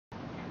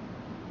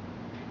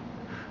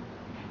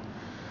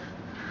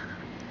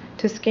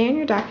To scan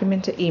your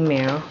document to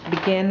email,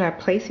 begin by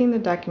placing the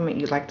document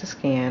you'd like to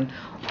scan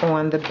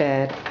on the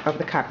bed of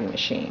the copy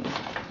machine.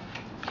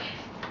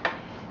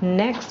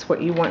 Next,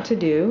 what you want to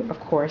do, of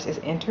course, is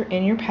enter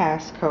in your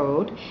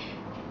passcode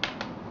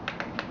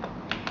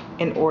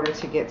in order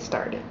to get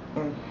started.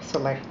 And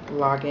select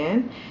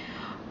Login.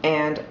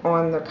 And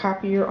on the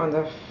copier on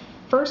the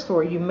first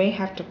floor, you may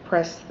have to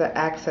press the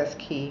access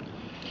key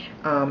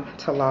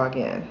to log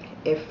in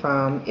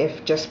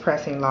if just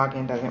pressing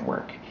login doesn't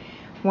work.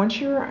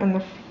 Once you're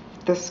on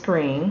the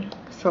screen,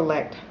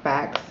 select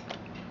fax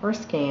or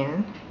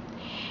scan,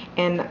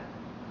 and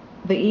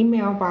the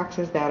email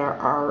boxes that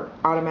are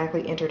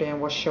automatically entered in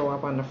will show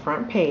up on the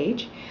front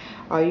page.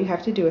 All you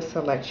have to do is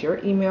select your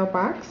email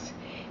box.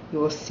 You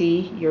will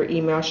see your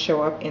email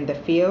show up in the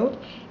field,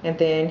 and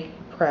then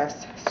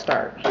press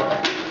start.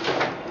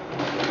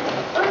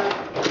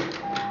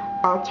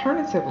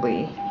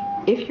 Alternatively,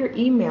 if your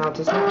email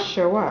does not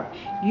show up,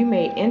 you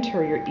may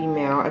enter your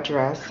email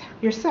address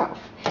yourself.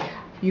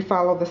 You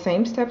follow the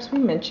same steps we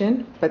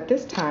mentioned, but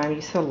this time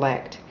you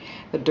select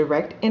the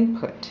direct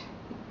input.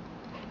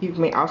 You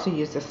may also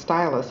use the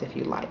stylus if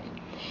you like.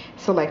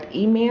 Select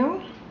email,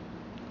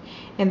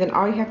 and then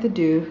all you have to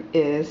do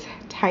is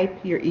type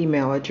your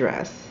email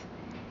address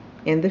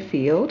in the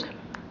field.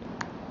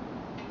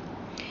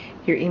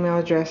 Your email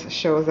address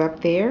shows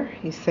up there.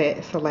 You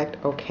select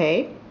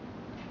OK.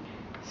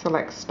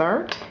 Select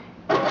start.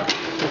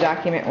 The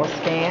document will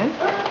scan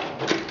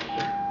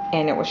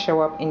and it will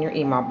show up in your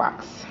email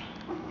box.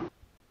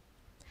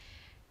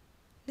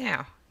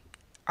 Now,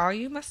 all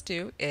you must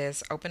do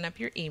is open up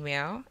your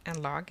email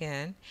and log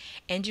in,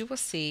 and you will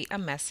see a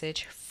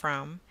message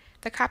from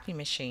the copy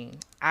machine.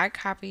 I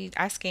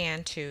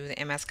scanned to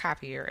the MS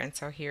Copier, and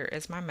so here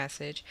is my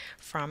message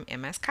from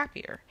MS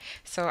Copier.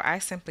 So I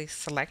simply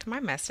select my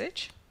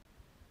message,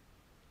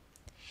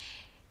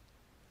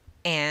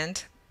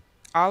 and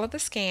all of the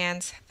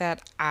scans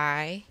that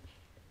I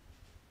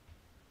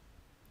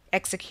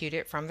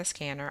executed from the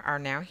scanner are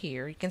now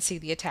here. You can see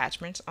the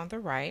attachments on the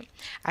right.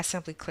 I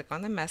simply click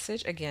on the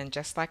message, again,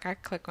 just like I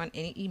click on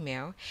any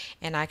email,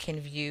 and I can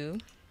view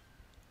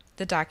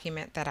the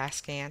document that I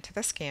scanned to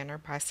the scanner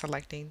by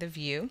selecting the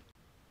view.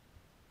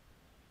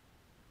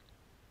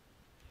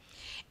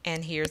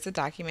 And here's the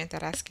document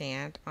that I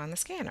scanned on the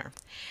scanner.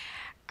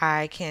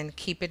 I can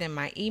keep it in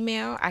my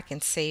email. I can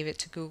save it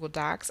to Google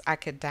Docs. I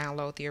could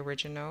download the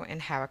original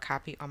and have a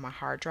copy on my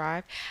hard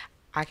drive.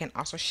 I can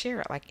also share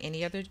it like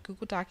any other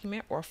Google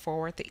document or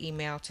forward the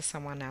email to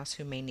someone else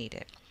who may need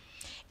it.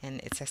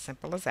 And it's as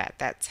simple as that.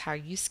 That's how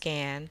you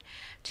scan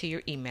to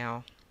your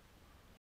email